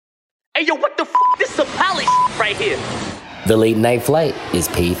Hey, yo, what the f***? This is some pally right here. The late night flight is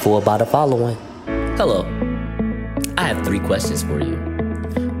paid for by the following. Hello. I have 3 questions for you.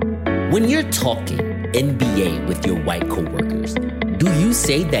 When you're talking NBA with your white coworkers, do you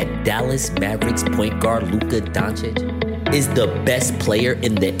say that Dallas Mavericks point guard Luka Doncic is the best player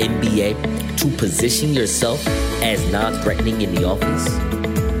in the NBA to position yourself as non-threatening in the office?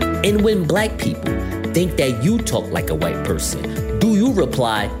 And when black people think that you talk like a white person, do you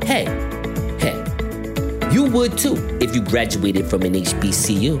reply, hey, you would too if you graduated from an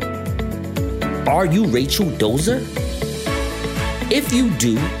HBCU? Are you Rachel Dozer? If you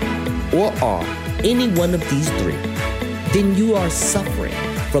do or are any one of these 3, then you are suffering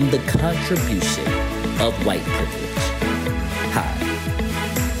from the contribution of white privilege. Hi,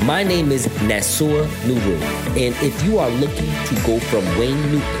 my name is Nasur Nuru, and if you are looking to go from Wayne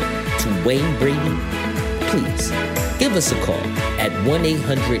Newton to Wayne Brady, please give us a call at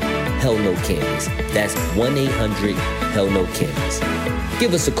 1-800-HELL-NO-CANDIS. That's 1-800-HELL-NO-CANDIS.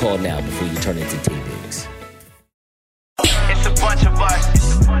 Give us a call now before you turn into T-Bigs. It's a bunch of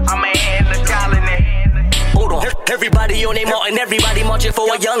us. I'm in the colony. Hold on. Everybody on their mountain, everybody marching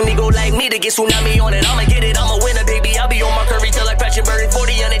for a young nigga like me to get tsunami on it. I'ma get it, I'm a winner, baby. I'll be on my curry till like Patrick Berry,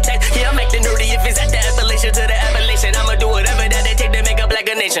 40 on the text. Yeah, I make the nerdy if it's at the Appalachian to the Appalachian. I'ma do whatever that they take to make a black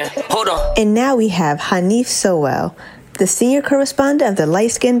nation. Hold on. And now we have Hanif Sowell, the senior correspondent of the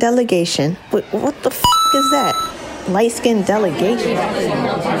Light Skin Delegation. What the f*** is that? Light Skin Delegation?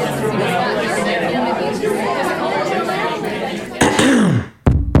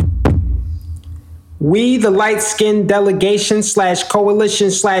 We, the Light Skin Delegation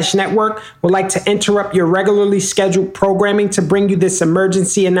 /Coalition/Network, would like to interrupt your regularly scheduled programming to bring you this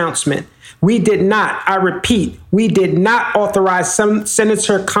emergency announcement. We did not, I repeat, we did not authorize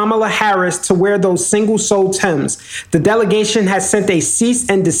Senator Kamala Harris to wear those single-soled Timbs. The delegation has sent a cease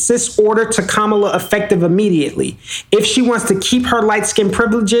and desist order to Kamala effective immediately. If she wants to keep her light-skin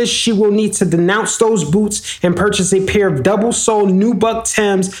privileges, she will need to denounce those boots and purchase a pair of double-soled nubuck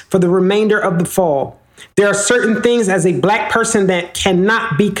Timbs for the remainder of the fall. There are certain things as a black person that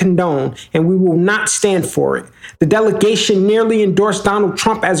cannot be condoned, and we will not stand for it. The delegation nearly endorsed Donald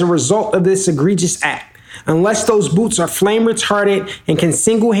Trump as a result of this egregious act. Unless those boots are flame retardant and can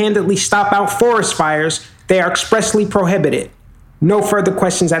single-handedly stop out forest fires, they are expressly prohibited. No further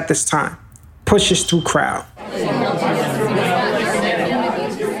questions at this time. Pushes through crowd. Hey,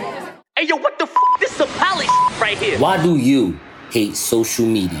 yo, what the f***? This is some pally right here. Why do you hate social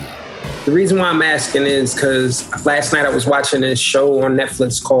media? The reason why I'm asking is because last night I was watching this show on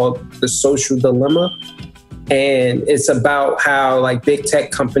Netflix called The Social Dilemma. And it's about how like big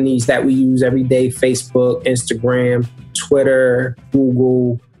tech companies that we use every day, Facebook, Instagram, Twitter,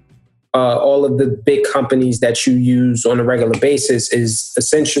 Google, all of the big companies that you use on a regular basis is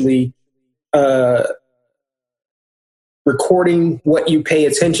essentially recording what you pay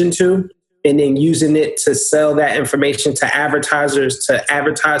attention to and then using it to sell that information to advertisers to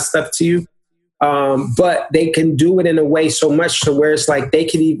advertise stuff to you. But they can do it in a way so much to where it's like they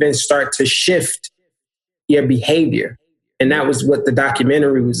can even start to shift your behavior. And that was what the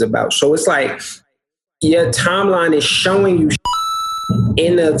documentary was about. So it's like your timeline is showing you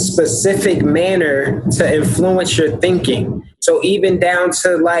in a specific manner to influence your thinking. So even down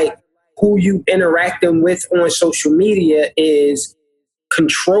to like who you interacting with on social media is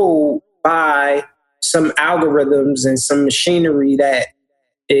controlled by some algorithms and some machinery that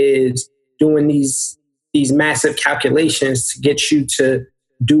is doing these massive calculations to get you to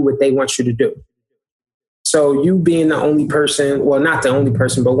do what they want you to do. So you being the only person, well, not the only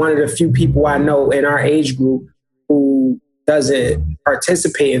person, but one of the few people I know in our age group who doesn't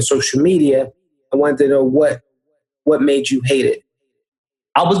participate in social media, I wanted to know what made you hate it.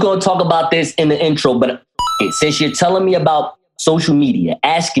 I was going to talk about this in the intro, but since you're telling me about social media,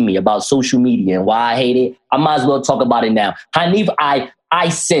 asking me about social media and why I hate it, I might as well talk about it now. Hanif, I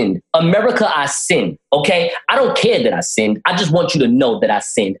sinned. America, I sinned, okay? I don't care that I sinned. I just want you to know that I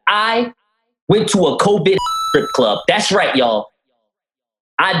sinned. I went to a COVID strip club. That's right, y'all.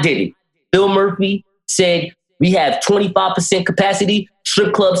 I did it. Bill Murphy said we have 25% capacity.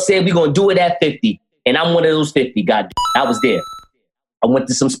 Strip club said we're going to do it at 50. And I'm one of those 50, God. I was there. I went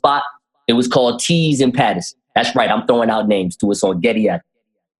to some spot. It was called Tees in Patterson. That's right. I'm throwing out names to us on Getty.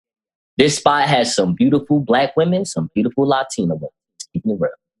 This spot has some beautiful black women, some beautiful Latino women. Keeping it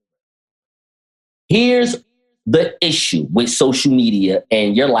real. Here's the issue with social media.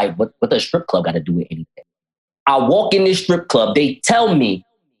 And you're like, what does strip club got to do with anything? I walk in this strip club. They tell me,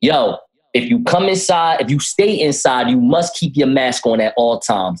 yo, if you come inside, if you stay inside, you must keep your mask on at all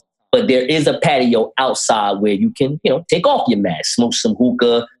times. But there is a patio outside where you can, take off your mask, smoke some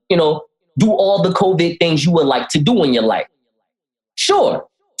hookah, do all the COVID things you would like to do in your life? Sure.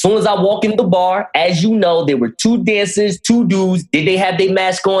 As soon as I walk in the bar, as you know, there were 2 dancers, 2 dudes. Did they have their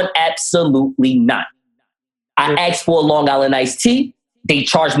mask on? Absolutely not. I asked for a Long Island iced tea. They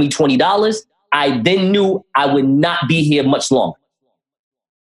charged me $20. I then knew I would not be here much longer.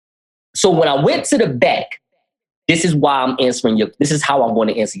 So when I went to the back, this is why I'm answering this is how I'm going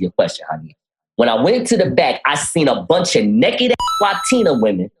to answer your question, honey. When I went to the back, I seen a bunch of naked Latina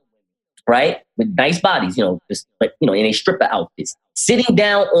women, right? With nice bodies, in a stripper outfits, sitting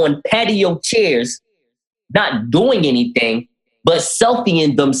down on patio chairs, not doing anything, but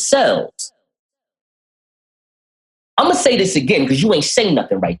selfieing themselves. I'm going to say this again because you ain't saying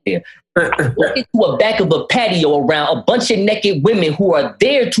nothing right there. I walked into a back of a patio around a bunch of naked women who are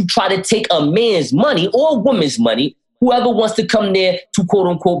there to try to take a man's money or a woman's money, whoever wants to come there to quote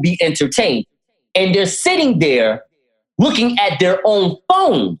unquote be entertained. And they're sitting there looking at their own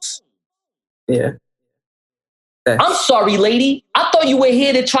phones. Yeah. I'm sorry, lady. I thought you were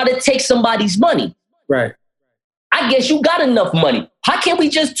here to try to take somebody's money. Right. I guess you got enough money. How can't we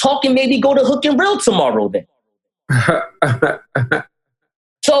just talk and maybe go to Hook and Reel tomorrow then?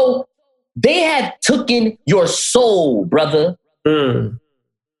 So they have taken your soul, brother.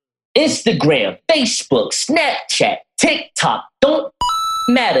 Instagram, Facebook, Snapchat, TikTok, don't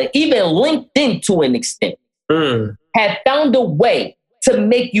matter. Even LinkedIn to an extent have found a way to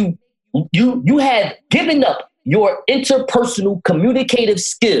make you have given up your interpersonal communicative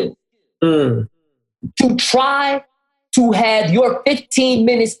skill to try to have your 15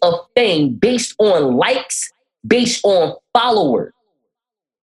 minutes of fame based on likes, based on followers.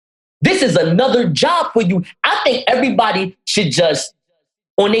 This is another job for you. I think everybody should just,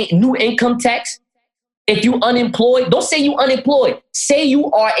 on a new income tax, if you unemployed, don't say you unemployed. Say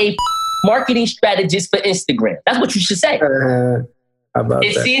you are a marketing strategist for Instagram. That's what you should say.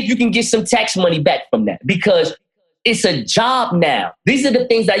 See if you can get some tax money back from that, because it's a job now. These are the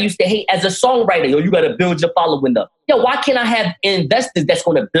things I used to hate as a songwriter. Yo, you got to build your following up. Yo, why can't I have investors that's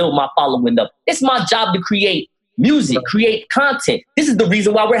going to build my following up? It's my job to create music, create content. This is the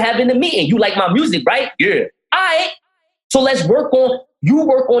reason why we're having a meeting. You like my music, right? Yeah. All right. So let's you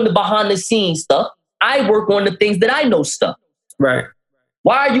work on the behind the scenes stuff. I work on the things that I know stuff. Right.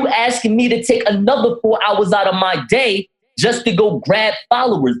 Why are you asking me to take another 4 hours out of my day just to go grab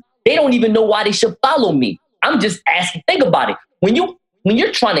followers? They don't even know why they should follow me. I'm just asking. Think about it. When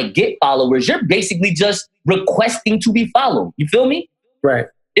you're trying to get followers, you're basically just requesting to be followed. You feel me? Right.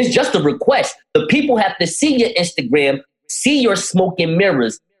 It's just a request. The people have to see your Instagram, see your smoke and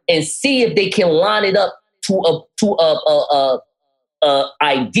mirrors, and see if they can line it up to a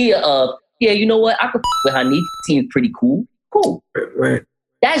idea of, yeah, you know what? I could with Hanif. Seems pretty cool. Cool. Right.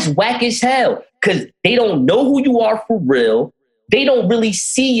 That's whack as hell, because they don't know who you are for real. They don't really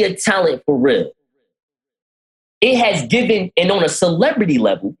see your talent for real. It has given, and on a celebrity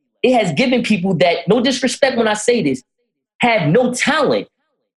level, it has given people that, no disrespect when I say this, have no talent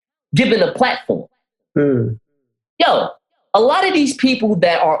given a platform. Yo, a lot of these people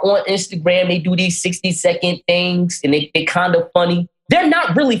that are on Instagram, they do these 60-second things and they kind of funny. They're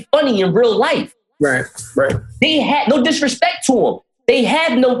not really funny in real life. Right. They have no disrespect to them. They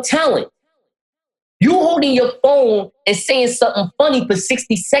have no talent. You holding your phone and saying something funny for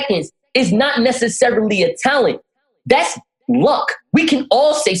 60 seconds is not necessarily a talent. That's luck. We can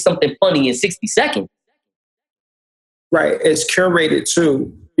all say something funny in 60 seconds. Right. It's curated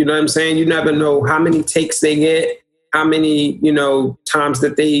too. You know what I'm saying? You never know how many takes they get, how many, times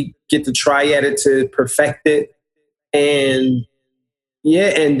that they get to try at it to perfect it. And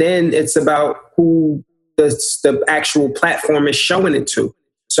then it's about who the actual platform is showing it to.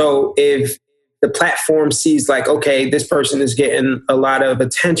 So if the platform sees like, okay, this person is getting a lot of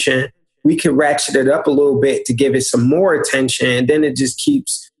attention, we can ratchet it up a little bit to give it some more attention. And then it just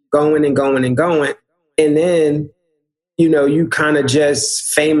keeps going and going and going. And then, you kind of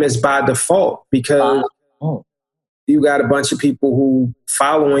just famous by default because you got a bunch of people who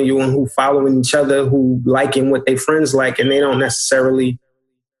following you and who following each other, who liking what their friends like, and they don't necessarily,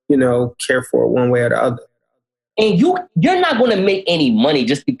 care for it one way or the other. And you're not going to make any money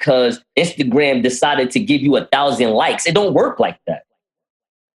just because Instagram decided to give you 1,000 likes. It don't work like that.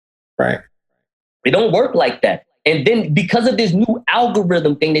 Right. It don't work like that. And then because of this new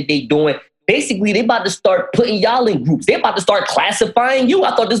algorithm thing that they doing, basically they about to start putting y'all in groups. They about to start classifying you.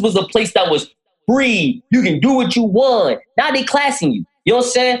 I thought this was a place that was free. You can do what you want. Now they classing you. You know what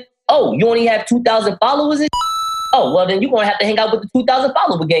I'm saying? Oh, you only have 2,000 followers? Oh, well then you're going to have to hang out with the 2,000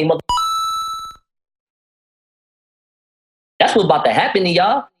 follower gang, mother. That's what's about to happen to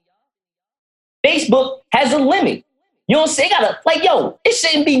y'all. Facebook has a limit. You know what I'm saying? Gotta, like, yo, it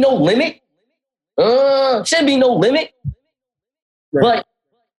shouldn't be no limit. Shouldn't be no limit. Right. But,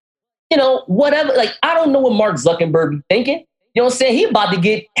 you know, whatever. Like, I don't know what Mark Zuckerberg be thinking. You know what I'm saying? He about to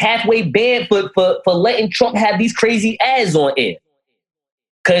get halfway banned for letting Trump have these crazy ads on air.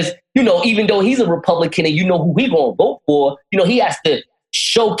 Because, you know, even though he's a Republican and you know who he gonna vote for, you know, he has to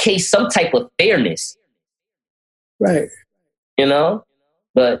showcase some type of fairness. Right. You know?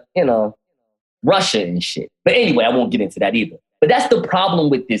 But, you know, Russia and shit. But anyway, I won't get into that either. But that's the problem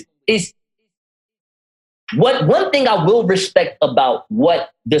with this. Is one thing I will respect about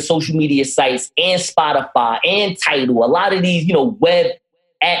what the social media sites and Spotify and Tidal, a lot of these, you know, web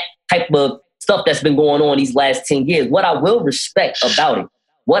app type of stuff that's been going on these last 10 years, what I will respect about it,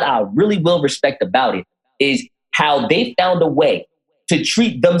 what I really will respect about it is how they found a way to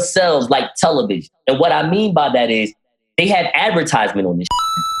treat themselves like television. And what I mean by that is they have advertisement on this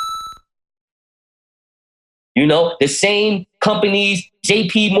shit. You know, the same companies,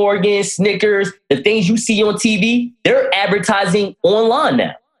 JP Morgan, Snickers, the things you see on TV, they're advertising online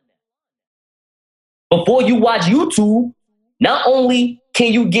now. Before you watch YouTube, not only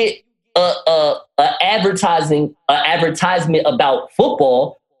can you get a advertisement about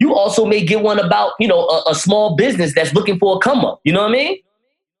football, you also may get one about, you know, a small business that's looking for a come up. You know what I mean?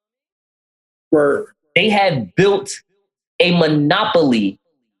 Right. They have built a monopoly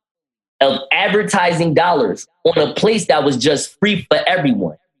of advertising dollars on a place that was just free for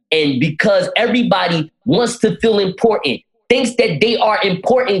everyone. And because everybody wants to feel important, thinks that they are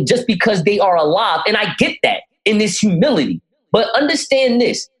important just because they are alive. And I get that in this humility. But understand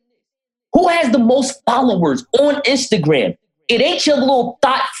this. Who has the most followers on Instagram? It ain't your little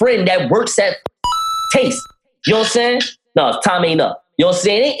thought friend that works at Taste. You know what I'm saying? No, time ain't up. You know what I'm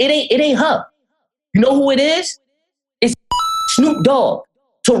saying? It ain't her. You know who it is? It's Snoop Dogg.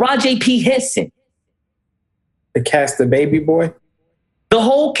 Taraji P. Henson. The Catch the Baby Boy? The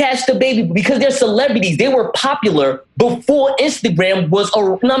whole Catch the Baby, because they're celebrities. They were popular before Instagram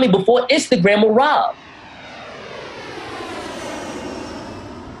before Instagram arrived.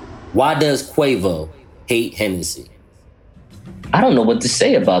 Why does Quavo hate Hennessy? I don't know what to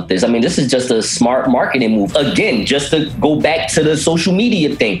say about this. I mean, this is just a smart marketing move. Again, just to go back to the social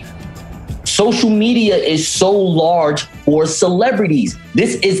media thing. Social media is so large for celebrities.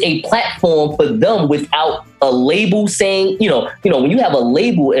 This is a platform for them without a label saying, you know, when you have a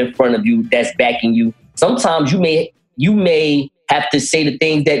label in front of you that's backing you, sometimes you may have to say the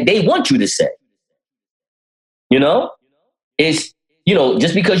things that they want you to say. You know? It's, you know,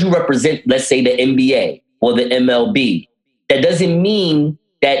 just because you represent, let's say, the NBA or the MLB, that doesn't mean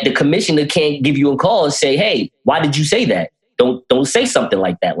that the commissioner can't give you a call and say, hey, why did you say that? Don't say something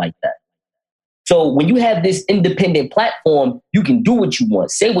like that. So when you have this independent platform, you can do what you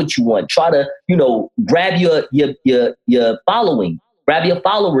want, say what you want, try to, you know, grab your following, grab your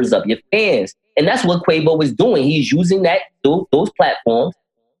followers up, your fans. And that's what Quavo is doing. He's using those platforms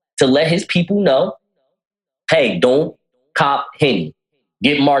to let his people know, hey, don't cop Henny,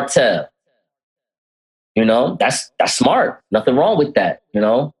 get Martell. You know, that's smart. Nothing wrong with that, you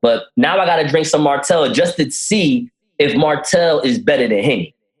know. But now I got to drink some Martell just to see if Martell is better than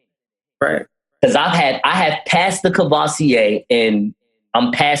Henny. Right. Because I have passed the Cavassier and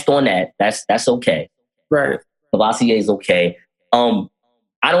I'm passed on that. That's okay. Right. Cavassier is okay. I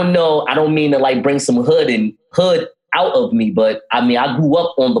don't know. I don't mean to like bring some hood out of me, but I mean, I grew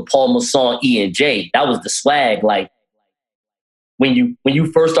up on the Paul Masson E&J. That was the swag. Like when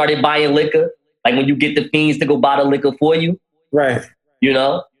you first started buying liquor, like when you get the fiends to go buy the liquor for you. Right. You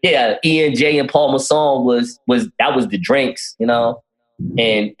know? Yeah, E&J and Paul Masson was the drinks, you know?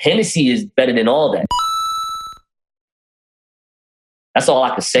 And Hennessy is better than all that. That's all I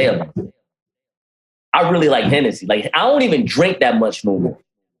can say about it. I really like Hennessy. Like, I don't even drink that much no more.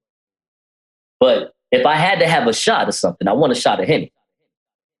 But if I had to have a shot of something, I want a shot of Henny.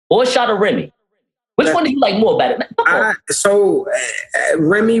 Or a shot of Remy. Which one do you like more about it?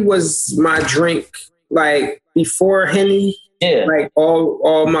 Remy was my drink, like, before Henny. Yeah. Like,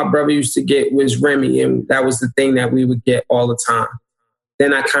 all my brother used to get was Remy, and that was the thing that we would get all the time.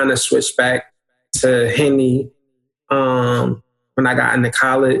 Then I kind of switched back to Henny when I got into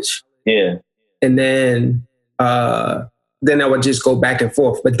college. Yeah. And then I would just go back and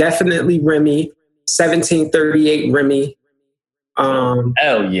forth. But definitely Remy, 1738 Remy.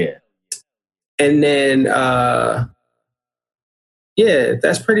 Hell yeah. And then,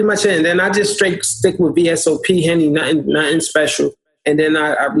 that's pretty much it. And then I just straight stick with VSOP, Henny, nothing special. And then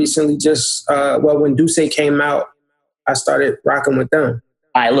I recently just, when Duce came out, I started rocking with them.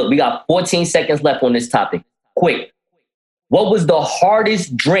 All right, look, we got 14 seconds left on this topic. Quick. What was the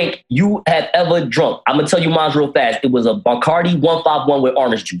hardest drink you have ever drunk? I'm going to tell you mine real fast. It was a Bacardi 151 with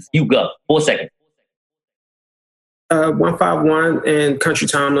orange juice. You go. 4 seconds. 151 and Country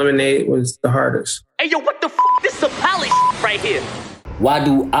Time Lemonade was the hardest. Hey, yo, what the f***? This is a pally right here. Why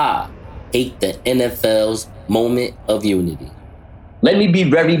do I hate the NFL's moment of unity? Let me be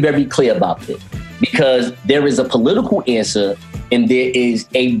very, very clear about this. Because there is a political answer and there is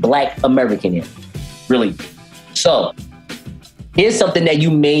a Black American answer. Really. So, here's something that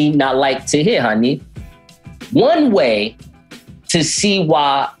you may not like to hear, honey. One way to see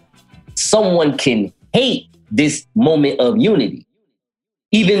why someone can hate this moment of unity,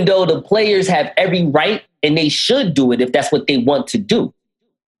 even though the players have every right and they should do it if that's what they want to do.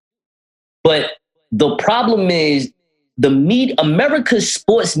 But the problem is America's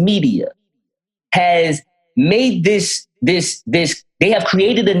sports media has made this, they have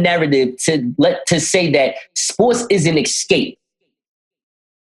created a narrative to say that sports is an escape.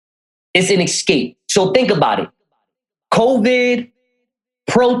 It's an escape. So think about it. COVID,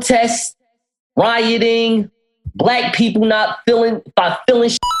 protests, rioting, Black people not feeling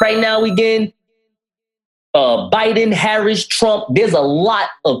shit right now again. Biden, Harris, Trump. There's a lot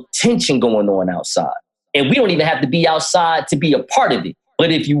of tension going on outside. And we don't even have to be outside to be a part of it.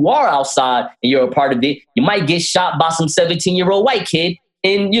 But if you are outside and you're a part of it, you might get shot by some 17-year-old white kid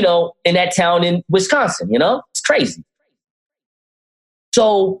in that town in Wisconsin, It's crazy.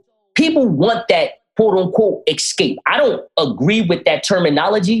 So people want that quote unquote escape. I don't agree with that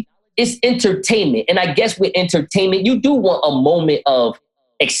terminology. It's entertainment. And I guess with entertainment, you do want a moment of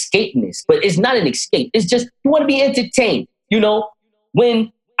escapeness, but it's not an escape. It's just, you want to be entertained.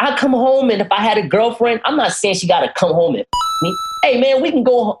 When I come home and if I had a girlfriend, I'm not saying she got to come home and me. Hey man,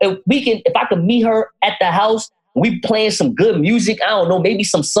 if I could meet her at the house, we playing some good music. I don't know, maybe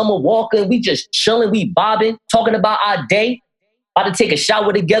some Summer Walker. We just chilling, we bobbing, talking about our day, about to take a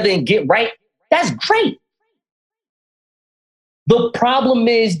shower together and get right. That's great. The problem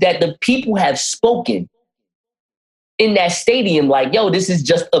is that the people have spoken in that stadium like, yo, this is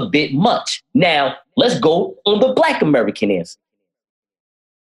just a bit much. Now, let's go on the Black American answer.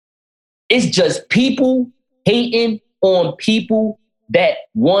 It's just people hating on people that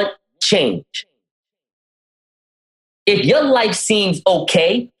want change. If your life seems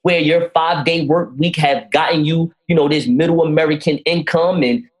okay, where your 5-day work week have gotten you, this middle American income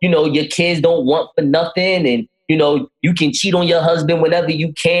and, your kids don't want for nothing and, you can cheat on your husband whenever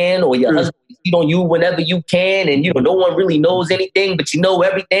you can, or your husband can cheat on you whenever you can. And, no one really knows anything, but you know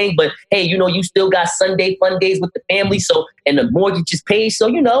everything. But hey, you still got Sunday fun days with the family. So, and the mortgage is paid. So,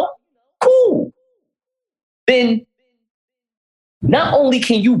 cool. Then not only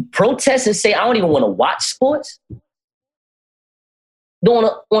can you protest and say, I don't even want to watch sports.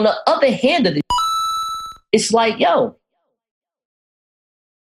 On the other hand of it, it's like, yo,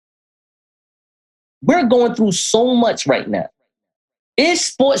 we're going through so much right now. Is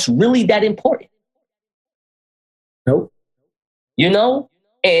sports really that important? Nope.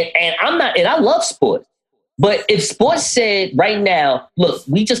 And I love sports. But if sports said right now, look,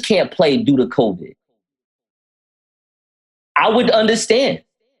 we just can't play due to COVID, I would understand.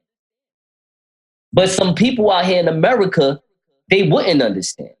 But some people out here in America, they wouldn't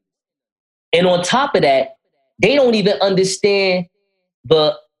understand. And on top of that, they don't even understand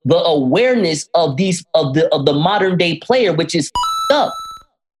the awareness of the modern day player, which is up.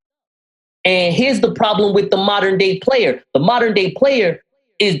 And here's the problem with the modern day player. The modern day player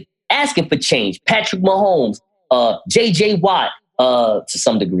is asking for change. Patrick Mahomes, J.J. Watt, to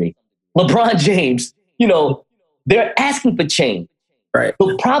some degree, LeBron James, they're asking for change. Right.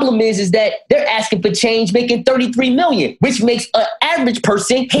 The problem is that they're asking for change, making $33 million, which makes an average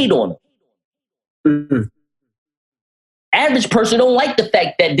person hate on them. Mm-hmm. Average person don't like the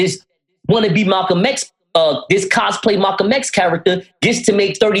fact that this wannabe Malcolm X, this cosplay Malcolm X character gets to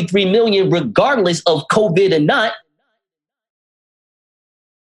make $33 million regardless of COVID or not.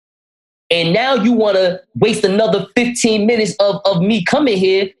 And now you want to waste another 15 minutes of me coming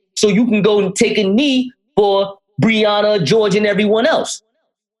here so you can go and take a knee for Breonna, George, and everyone else.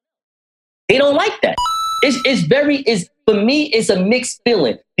 They don't like that. For me, it's a mixed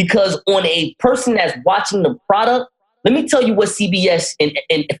feeling because on a person that's watching the product, let me tell you what CBS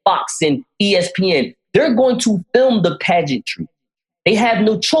and Fox and ESPN, they're going to film the pageantry. They have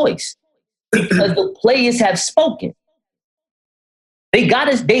no choice because the players have spoken. They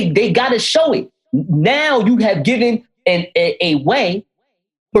gotta show it. Now you have given a way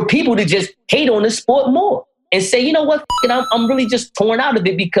for people to just hate on the sport more and say, you know what, I'm really just torn out of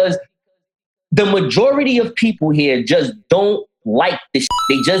it because the majority of people here just don't like this.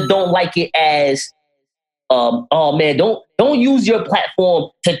 They just don't like it as oh man, don't use your platform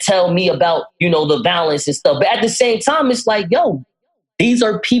to tell me about, the violence and stuff. But at the same time, it's like, yo, these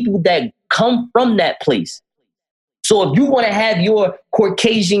are people that come from that place. So if you want to have your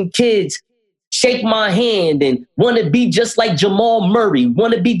Caucasian kids shake my hand and want to be just like Jamal Murray,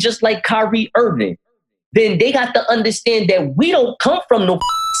 want to be just like Kyrie Irving, then they got to understand that we don't come from no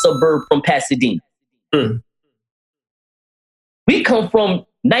suburb from Pasadena. We come from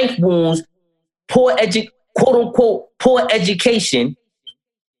knife wounds, quote unquote, poor education,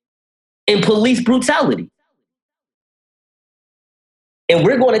 and police brutality. And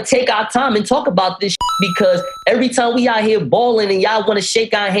we're going to take our time and talk about this because every time we out here balling and y'all want to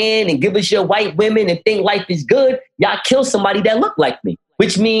shake our hand and give us your white women and think life is good, y'all kill somebody that look like me.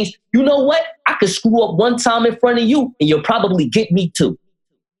 Which means, you know what? I could screw up one time in front of you and you'll probably get me too.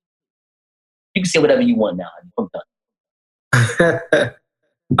 You can say whatever you want now. I'm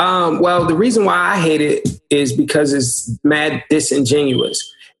done. Well, the reason why I hate it is because it's mad disingenuous.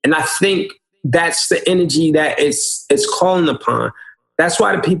 And I think that's the energy that it's calling upon. That's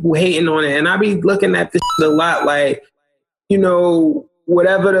why the people hating on it. And I be looking at this a lot like,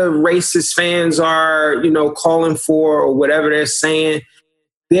 whatever the racist fans are, calling for or whatever they're saying,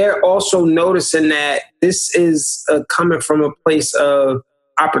 they're also noticing that this is coming from a place of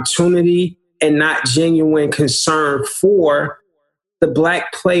opportunity and not genuine concern for the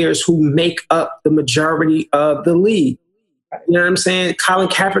black players who make up the majority of the league. You know what I'm saying? Colin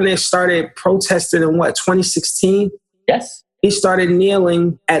Kaepernick started protesting in 2016? Yes. He started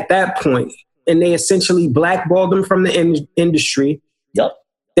kneeling at that point, and they essentially blackballed him from the industry. Yep.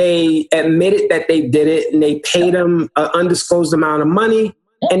 They admitted that they did it, and they paid him an undisclosed amount of money,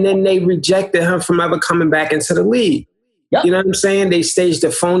 and then they rejected him from ever coming back into the league. Yep. You know what I'm saying? They staged a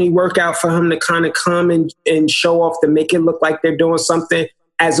phony workout for him to kind of come and show off to make it look like they're doing something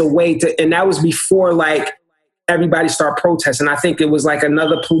as a way to, and that was before like everybody started protesting. I think it was like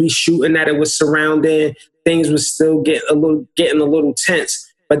another police shooting that it was surrounding. Things was still getting a little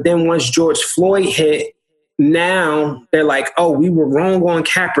tense. But then once George Floyd hit, now they're like, oh, we were wrong on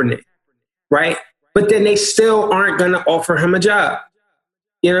Kaepernick, right? But then they still aren't going to offer him a job.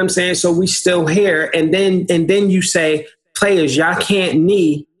 You know what I'm saying? So we still here. And then you say, players, y'all can't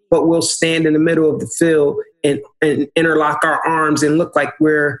knee, but we'll stand in the middle of the field and interlock our arms and look like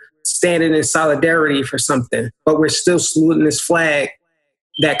we're standing in solidarity for something. But we're still saluting this flag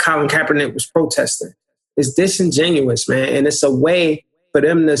that Colin Kaepernick was protesting. It's disingenuous, man. And it's a way for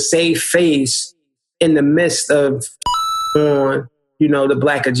them to save face in the midst of on, the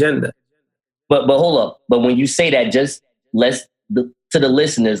black agenda. But hold up. But when you say that, just to the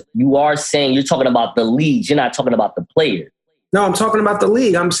listeners, you're talking about the leagues. You're not talking about the players. No, I'm talking about the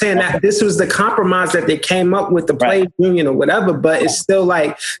league. I'm saying that this was the compromise that they came up with, the players union or whatever, but it's still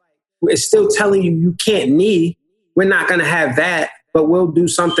telling you can't knee. We're not going to have that, but we'll do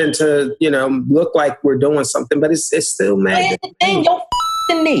something to, look like we're doing something, but it's still mad. And your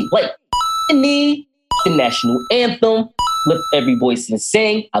knee. Like, knee, the national anthem, lift every voice and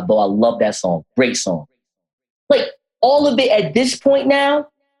sing, although I love that song. Great song. Like, all of it at this point now,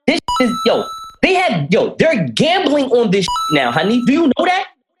 this is, they're gambling on this now, honey. Do you know that?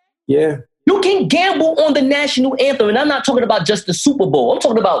 Yeah. You can gamble on the national anthem, and I'm not talking about just the Super Bowl. I'm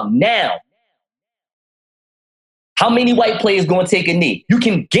talking about now. How many white players going to take a knee? You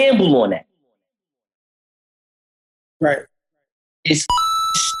can gamble on that. Right. It's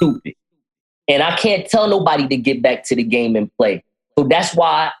stupid. And I can't tell nobody to get back to the game and play. So that's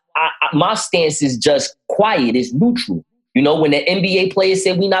why my stance is just quiet. It's neutral. When the NBA players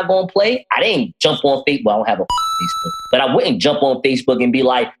said we're not going to play, I didn't jump on Facebook. Well, I don't have a Facebook. But I wouldn't jump on Facebook and be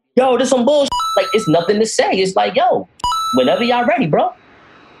like, yo, this some bullshit. Like, it's nothing to say. It's like, yo, whenever y'all ready, bro.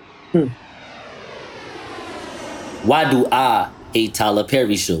 Why do I hate Tyler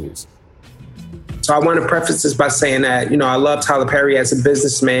Perry shows? So I want to preface this by saying that, I love Tyler Perry as a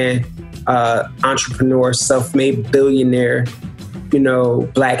businessman, entrepreneur, self-made billionaire,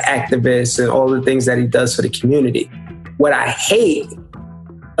 black activist, and all the things that he does for the community. What I hate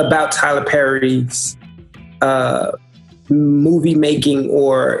about Tyler Perry's movie making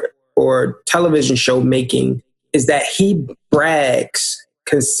or television show making is that he brags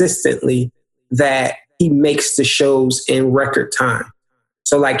consistently that he makes the shows in record time.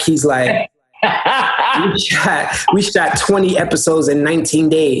 So like he's like, we shot 20 episodes in 19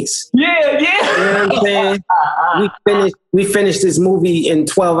 days. Yeah. You know what I'm saying? We finished this movie in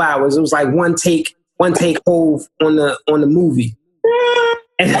 12 hours. It was like one take hold on the movie.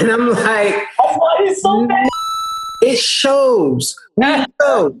 And I'm like, it's so bad. It shows.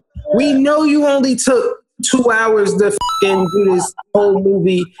 We know you only took 2 hours to do this whole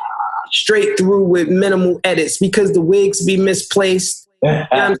movie. straight through with minimal edits because the wigs be misplaced. You know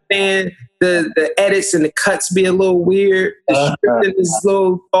what I'm saying? The edits and the cuts be a little weird. The scripting is a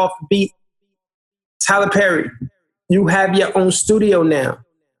little offbeat. Tyler Perry, you have your own studio now.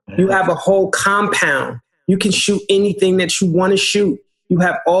 You have a whole compound. You can shoot anything that you want to shoot. You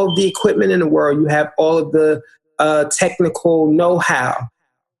have all of the equipment in the world. You have all of the technical know-how.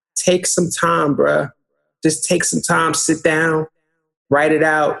 Take some time, bruh. Just take some time, sit down, write it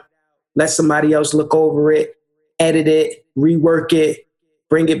out, let somebody else look over it, edit it, rework it,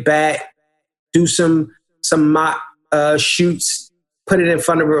 bring it back, do some mock shoots, put it in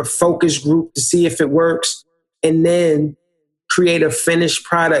front of a focus group to see if it works, and then create a finished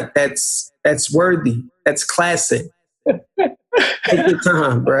product that's worthy, that's classic. Take your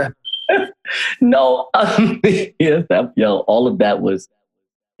time, bruh. No, yo, all of that was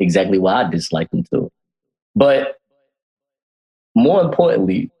exactly why I disliked him too. But more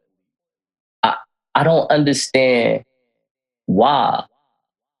importantly, I don't understand why.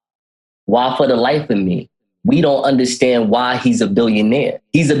 Why, for the life of me, we don't understand why he's a billionaire.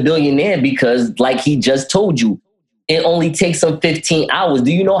 He's a billionaire because, like he just told you, it only takes him 15 hours.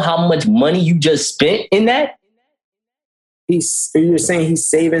 Do you know how much money you just spent in that? You're saying he's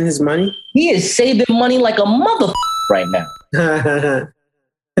saving his money? He is saving money like a motherfucker right now.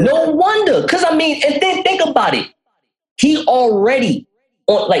 No wonder. Because, I mean, and then think about it. He already,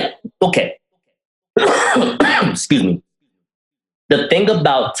 okay. Excuse me. The thing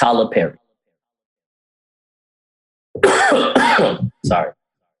about Tyler Perry. Sorry.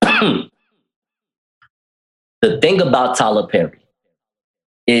 The thing about Tyler Perry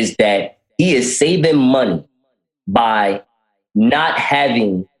is that he is saving money by not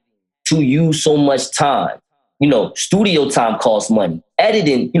having to use so much time. You know, studio time costs money.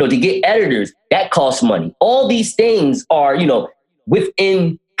 Editing, you know, to get editors, that costs money. All these things are, you know,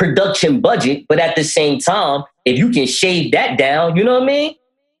 within production budget, but at the same time, if you can shave that down, you know what I mean?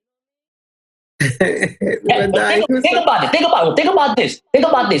 Think about this.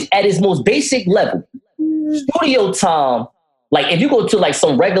 At its most basic level, studio time, like if you go to like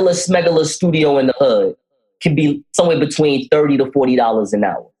some regular smegular studio in the hood, can be somewhere between $30 to $40 an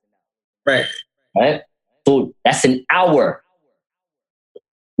hour. Right? So that's an hour.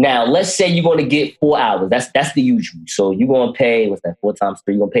 Now, let's say you're going to get 4 hours. That's the usual. So you're going to pay, what's that, 4 times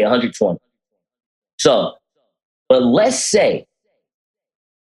 3? You're going to pay 120. So, but let's say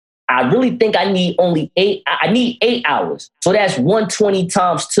I really think I need only 8. I need 8 hours. So that's 120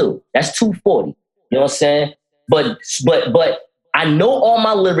 times 2. That's 240. You know what I'm saying? But I know all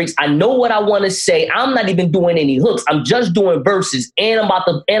my lyrics. I know what I want to say. I'm not even doing any hooks. I'm just doing verses, and I'm about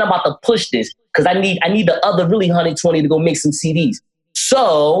to push this because I need the other really 120 to go make some CDs.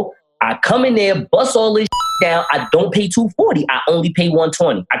 So I come in there, bust all this down. I don't pay 240. I only pay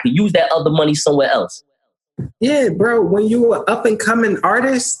 120. I could use that other money somewhere else. Yeah, bro. When you're an up and coming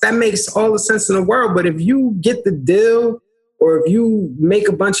artist, that makes all the sense in the world. But if you get the deal, or if you make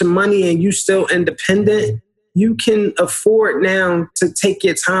a bunch of money and you still independent, you can afford now to take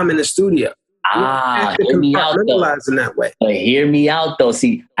your time in the studio. Hear me out though. In that way. But hear me out though.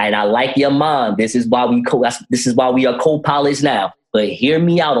 See, and I like your mind. This is why we are co-pilots now. But hear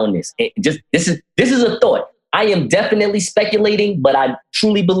me out on this. This is a thought. I am definitely speculating, but I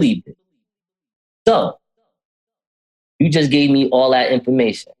truly believe it. So, you just gave me all that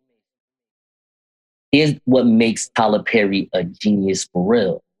information. Here's what makes Tyler Perry a genius for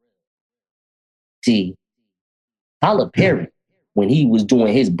real. See, Tyler Perry, when he was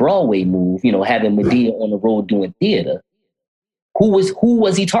doing his Broadway move, you know, having Medea on the road doing theater, who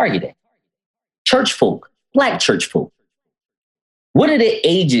was he targeting? Church folk, Black church folk. What are the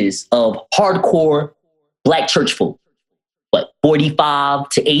ages of hardcore Black church folk? What, 45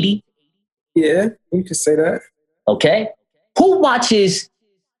 to 80? Yeah, you can say that. Okay. Who watches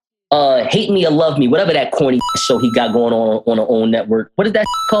Hate Me or Love Me, whatever that corny show he got going on her own network? What is that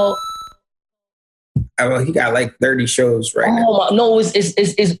called? Well, he got like 30 shows right now. No,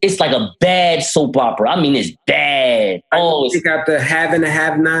 it's like a bad soap opera. I mean, it's bad. He got the Have and the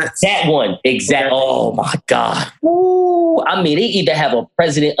Have-Nots. That one, exactly. Oh my God. Woo. I mean, they even have a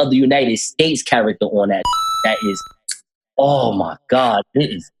President of the United States character on that. That is, oh my God,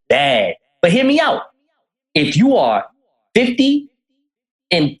 it is bad. But hear me out. If you are 50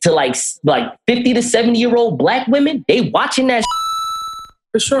 and to like 50 to 70-year-old Black women, they watching that.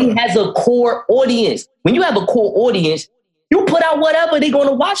 For sure. He has a core audience. When you have a core audience, you put out whatever, they're going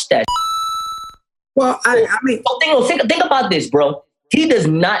to watch that. Well, I mean... Think about this, bro. He does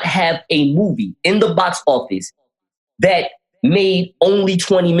not have a movie in the box office that made only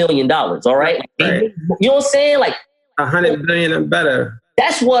 $20 million, all right? Right. You know what I'm saying? Like, $100 million and better.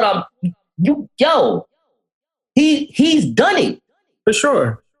 That's what he's done it. For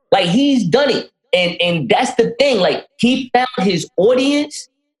sure. Like, he's done it. And that's the thing. Like, he found his audience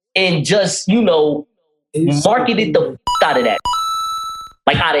and just, marketed the out of that.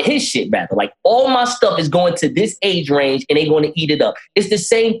 Like, out of his shit, rather. Like, all my stuff is going to this age range and they're going to eat it up. It's the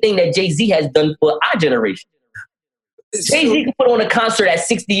same thing that Jay-Z has done for our generation. Jay-Z can put on a concert at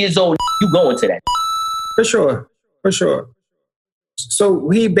 60 years old. You going to that. For sure. For sure. So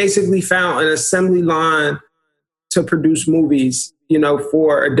he basically found an assembly line to produce movies,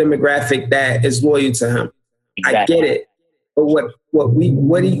 for a demographic that is loyal to him. Exactly. I get it. But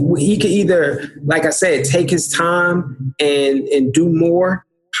he could either, like I said, take his time and do more,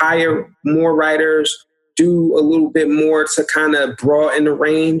 hire more writers, do a little bit more to kind of broaden the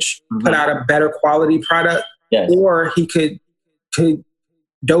range, put out a better quality product, or he could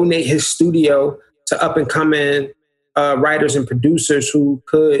donate his studio to up and coming writers and producers who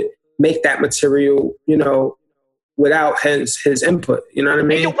could make that material, without his input. You know what I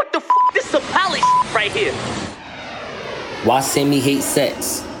mean? Hey, yo, what the f***? This is a pally right here. Why Sammy hates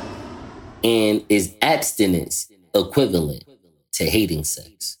sex? And is abstinence equivalent to hating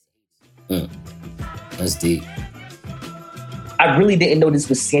sex? That's deep. I really didn't know this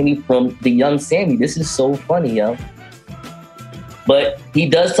was Sammy from the young Sammy. This is so funny, yo. But he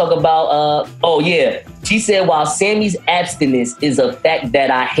does talk about, she said, while Sammy's abstinence is a fact that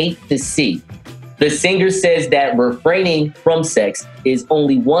I hate to see, the singer says that refraining from sex is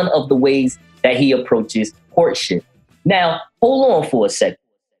only one of the ways that he approaches courtship. Now, hold on for a second.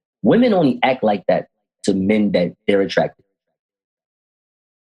 Women only act like that to men that they're attracted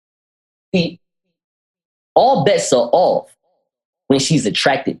to. See, all bets are off when she's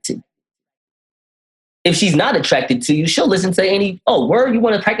attracted to you. If she's not attracted to you, she'll listen to any, you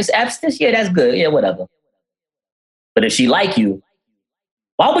want to practice abstinence? Yeah, that's good. Yeah, whatever. But if she like you,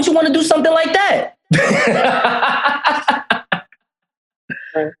 why would you want to do something like that?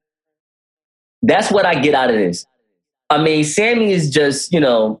 That's what I get out of this. I mean, Sammy is just,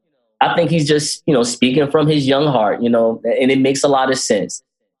 I think he's just, speaking from his young heart, and it makes a lot of sense.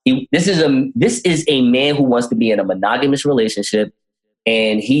 This is a man who wants to be in a monogamous relationship,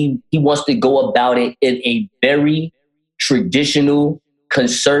 and he wants to go about it in a very traditional,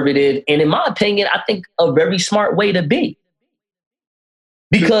 conservative, and in my opinion, I think a very smart way to be.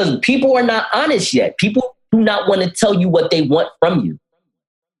 Because people are not honest yet. People do not want to tell you what they want from you.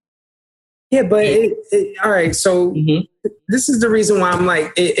 Yeah, but all right. So this is the reason why I'm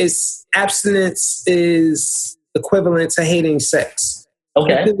like, abstinence is equivalent to hating sex.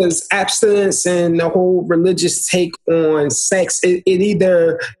 Okay. Because abstinence and the whole religious take on sex, it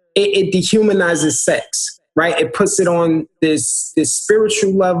dehumanizes sex, right? It puts it on this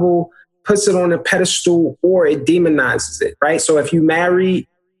spiritual level, puts it on a pedestal, or it demonizes it, right? So if you marry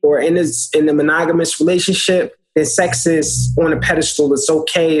or in a monogamous relationship, then sex is on a pedestal. It's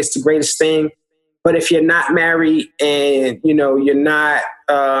okay. It's the greatest thing. But if you're not married and, you're not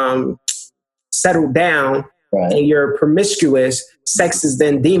settled down, right, and you're promiscuous, sex is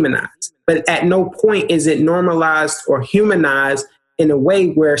then demonized. But at no point is it normalized or humanized in a way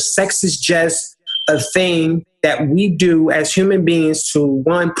where sex is just a thing that we do as human beings to,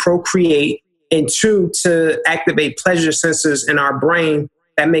 one, procreate, and two, to activate pleasure sensors in our brain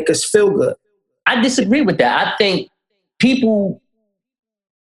that make us feel good. I disagree with that. I think people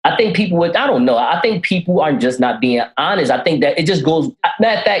I think people are just not being honest. I think that it just goes,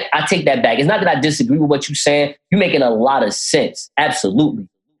 matter of fact, I take that back. It's not that I disagree with what you're saying. You're making a lot of sense. Absolutely.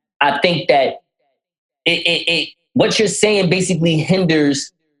 I think that what you're saying basically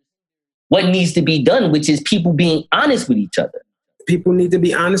hinders what needs to be done, which is people being honest with each other. People need to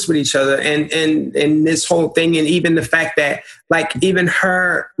be honest with each other. And this whole thing, and even the fact that, like, even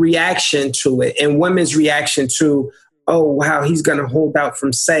her reaction to it and women's reaction to, oh, wow, he's going to hold out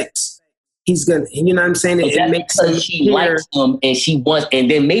from sex. He's going to, you know what I'm saying? It makes because she likes him and she wants, and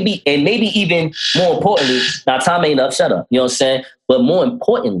maybe even more importantly, now Tom ain't up, shut up, you know what I'm saying? But more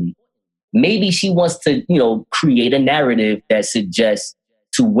importantly, maybe she wants to, create a narrative that suggests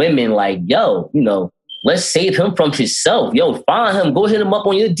to women like, yo, let's save him from himself. Yo, find him. Go hit him up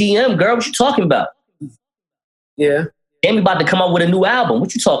on your DM, girl. What you talking about? Yeah. Jamie about to come out with a new album.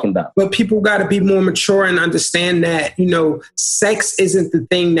 What you talking about? But people got to be more mature and understand that, sex isn't the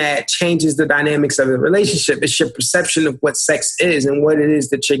thing that changes the dynamics of the relationship. It's your perception of what sex is and what it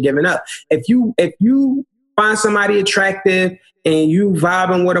is that you're giving up. If you find somebody attractive and you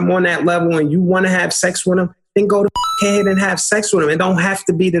vibing with them on that level and you want to have sex with them, then go to ahead and have sex with them. It don't have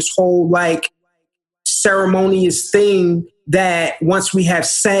to be this whole, like, ceremonious thing that once we have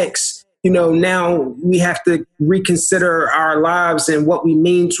sex, now we have to reconsider our lives and what we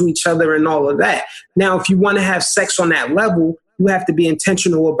mean to each other and all of that. Now, if you want to have sex on that level, you have to be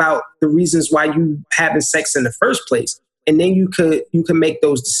intentional about the reasons why you having sex in the first place. And then you can make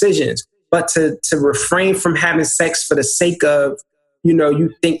those decisions. But to refrain from having sex for the sake of,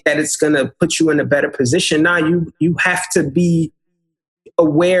 you think that it's going to put you in a better position. Now you have to be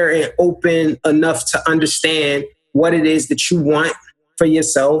aware and open enough to understand what it is that you want for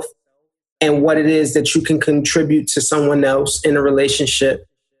yourself and what it is that you can contribute to someone else in a relationship.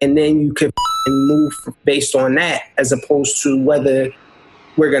 And then you can move based on that as opposed to whether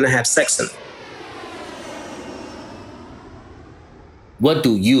we're going to have sex or not. What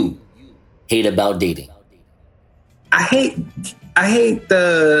do you hate about dating? I hate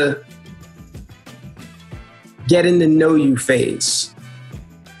the getting to know you phase.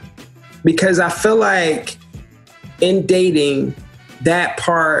 Because I feel like in dating, that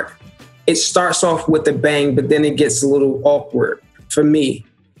part, it starts off with a bang, but then it gets a little awkward for me,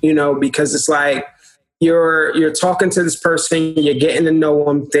 because it's like you're talking to this person, you're getting to know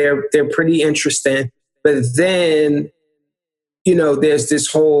them, they're pretty interesting, but then, there's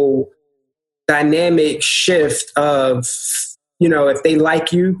this whole dynamic shift of, if they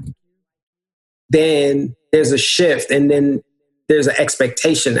like you, then there's a shift and then there's an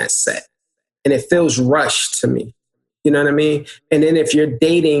expectation that's set. And it feels rushed to me. You know what I mean? And then if you're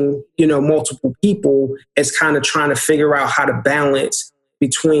dating, multiple people, it's kind of trying to figure out how to balance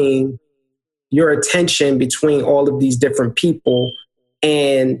between your attention between all of these different people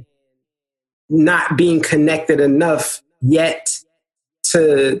and not being connected enough yet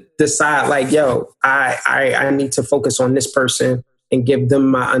to decide like, yo, I need to focus on this person and give them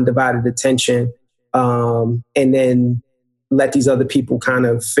my undivided attention. And then let these other people kind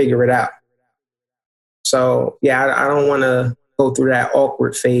of figure it out. So, yeah, I don't want to go through that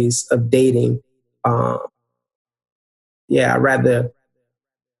awkward phase of dating. I'd rather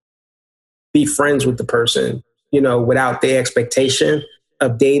be friends with the person, without the expectation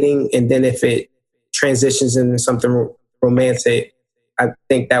of dating. And then if it transitions into something romantic, I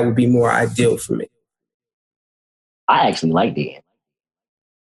think that would be more ideal for me. I actually like dating.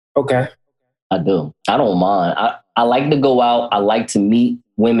 Okay. I do. I don't mind. I like to go out. I like to meet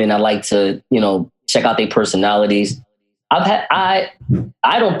women. I like to, check out their personalities. I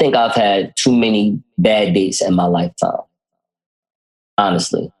don't think I've had too many bad dates in my lifetime.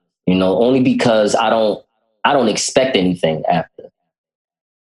 Honestly, only because I don't expect anything after.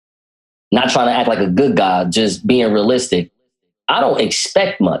 Not trying to act like a good guy, just being realistic. I don't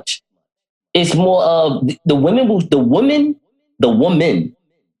expect much. It's more of the women,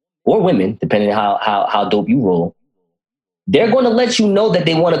 or women, depending on how dope you roll. They're going to let you know that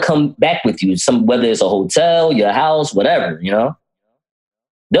they want to come back with you. Whether it's a hotel, your house, whatever,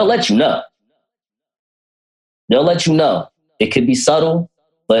 they'll let you know. They'll let you know. It could be subtle,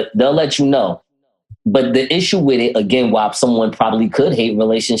 but they'll let you know. But the issue with it, again, why someone probably could hate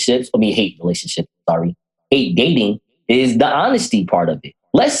dating, is the honesty part of it.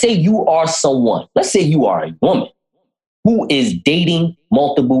 Let's say you are a woman who is dating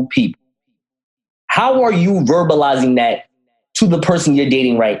multiple people. How are you verbalizing that to the person you're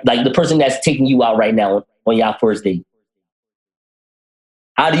dating, right? Like the person that's taking you out right now on your first date?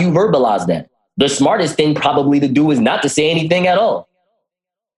 How do you verbalize that? The smartest thing probably to do is not to say anything at all.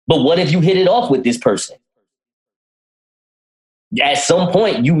 But what if you hit it off with this person? At some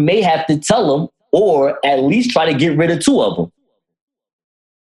point, you may have to tell them, or at least try to get rid of two of them.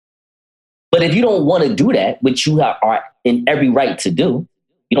 But if you don't want to do that, which you are in every right to do,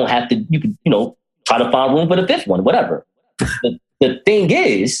 you don't have to, you can, try to find room for the fifth one, whatever. The thing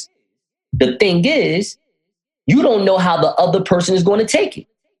is, you don't know how the other person is going to take it.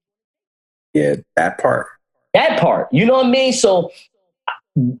 Yeah, that part. You know what I mean? So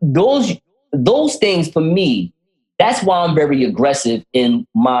those things for me, that's why I'm very aggressive in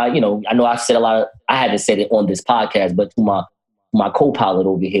my, I know I've said I haven't said it on this podcast, but to my co-pilot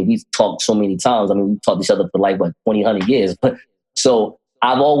over here, we've talked so many times. I mean, we've talked to each other for like, 100 years. But so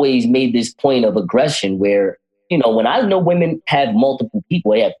I've always made this point of aggression where, when I know women have multiple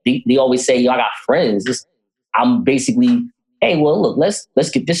people, they always say, I got friends. I'm basically, hey, well, look, let's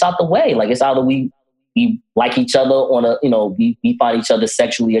get this out the way. Like, it's either we like each other on we find each other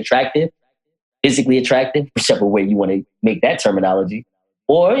sexually attractive, physically attractive, whichever way you want to make that terminology.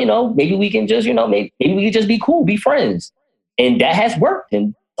 Or, maybe we can just, maybe we can just be cool, be friends. And that has worked.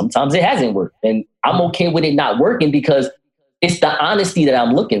 And sometimes it hasn't worked. And I'm okay with it not working because it's the honesty that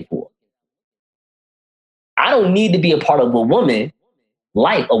I'm looking for. I don't need to be a part of a woman's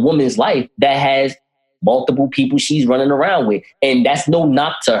life that has multiple people she's running around with. And that's no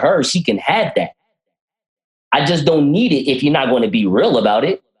knock to her. She can have that. I just don't need it if you're not going to be real about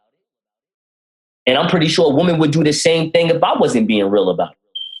it. And I'm pretty sure a woman would do the same thing if I wasn't being real about it.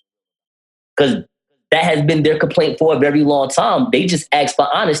 Because that has been their complaint for a very long time. They just ask for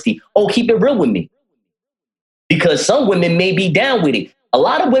honesty. Oh, keep it real with me. Because some women may be down with it. A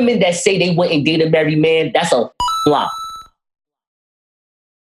lot of women that say they wouldn't date a married man, that's a lie.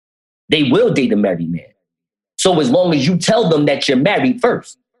 They will date a married man. So as long as you tell them that you're married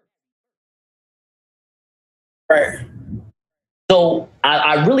first. Right. So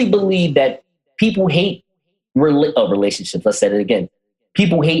I really believe that people hate relationships. Let's say it again.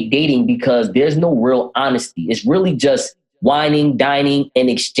 People hate dating because there's no real honesty. It's really just whining, dining, in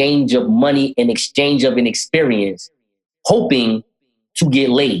exchange of money, in exchange of an experience, hoping to get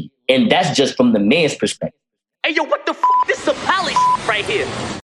laid. And that's just from the man's perspective. Hey, yo, what the f***? This is some poly right here.